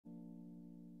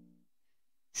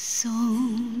So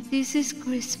this is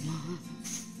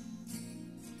Christmas,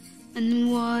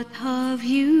 and what have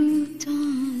you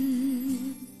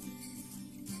done?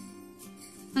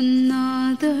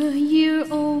 Another year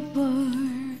over,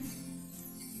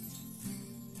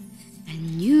 a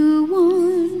new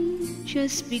one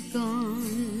just begun.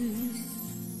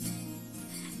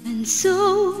 And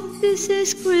so this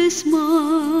is Christmas,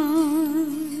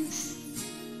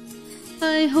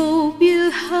 I hope you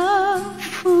have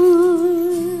fun.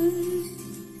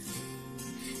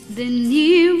 The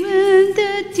near and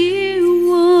the dear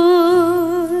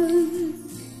one,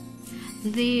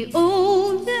 the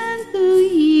old and the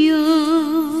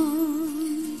young.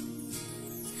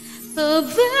 A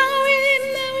very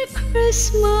Merry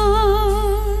Christmas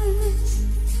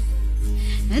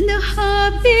and a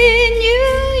Happy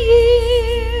New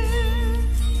Year.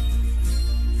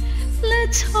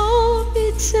 Let's hope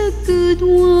it's a good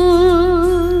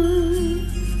one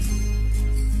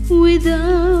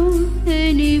without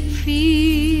any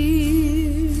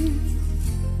fear.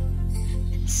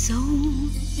 And so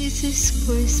this is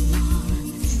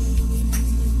Christmas,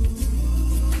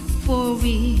 for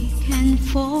weak and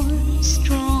for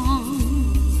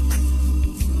strong,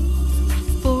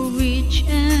 for rich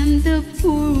and the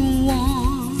poor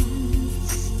ones.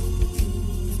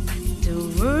 The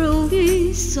world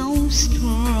is so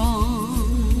strong.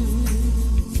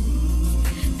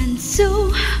 And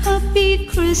so happy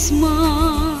Christmas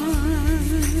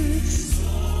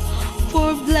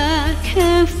for black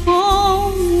and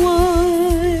for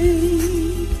white,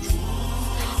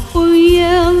 for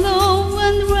yellow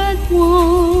and red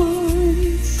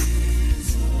ones.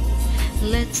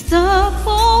 Let's stop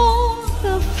all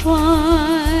the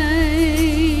fight.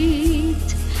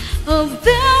 A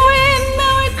very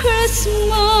Merry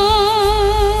Christmas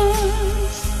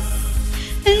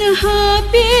and a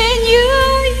Happy New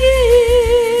Year.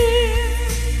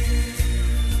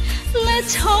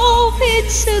 Let's hope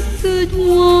it's a good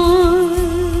one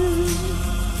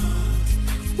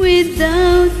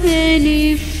without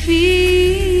any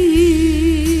fear.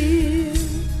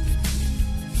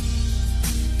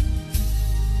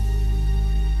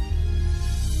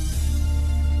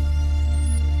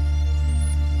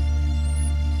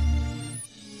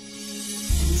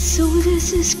 And so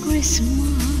this is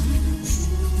Christmas,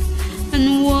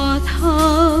 and what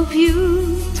have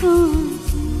you done?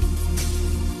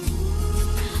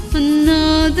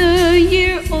 Another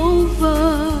year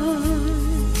over,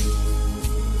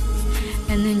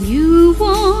 and a new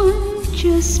one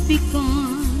just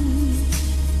begun.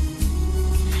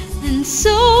 And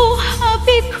so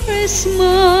happy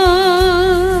Christmas,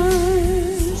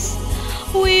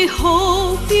 we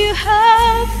hope you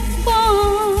have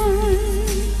fun.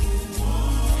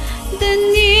 The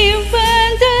near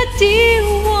and the dear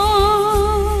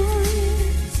one,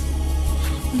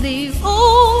 the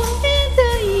old and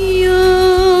the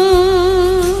young.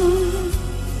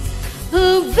 A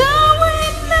very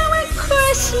Merry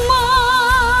Christmas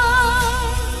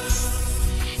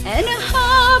and a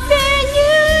Happy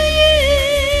New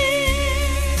Year.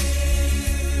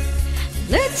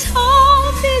 Let's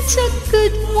hope it's a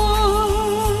good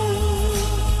one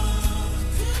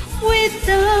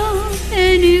without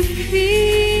any fear.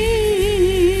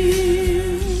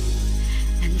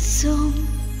 And so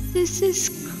this is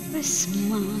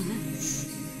Christmas,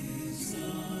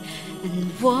 and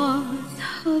what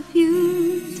have you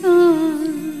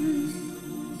done?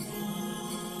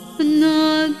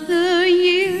 Another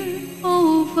year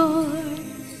over,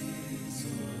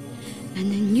 and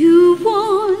a new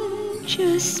one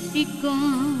just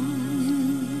begun.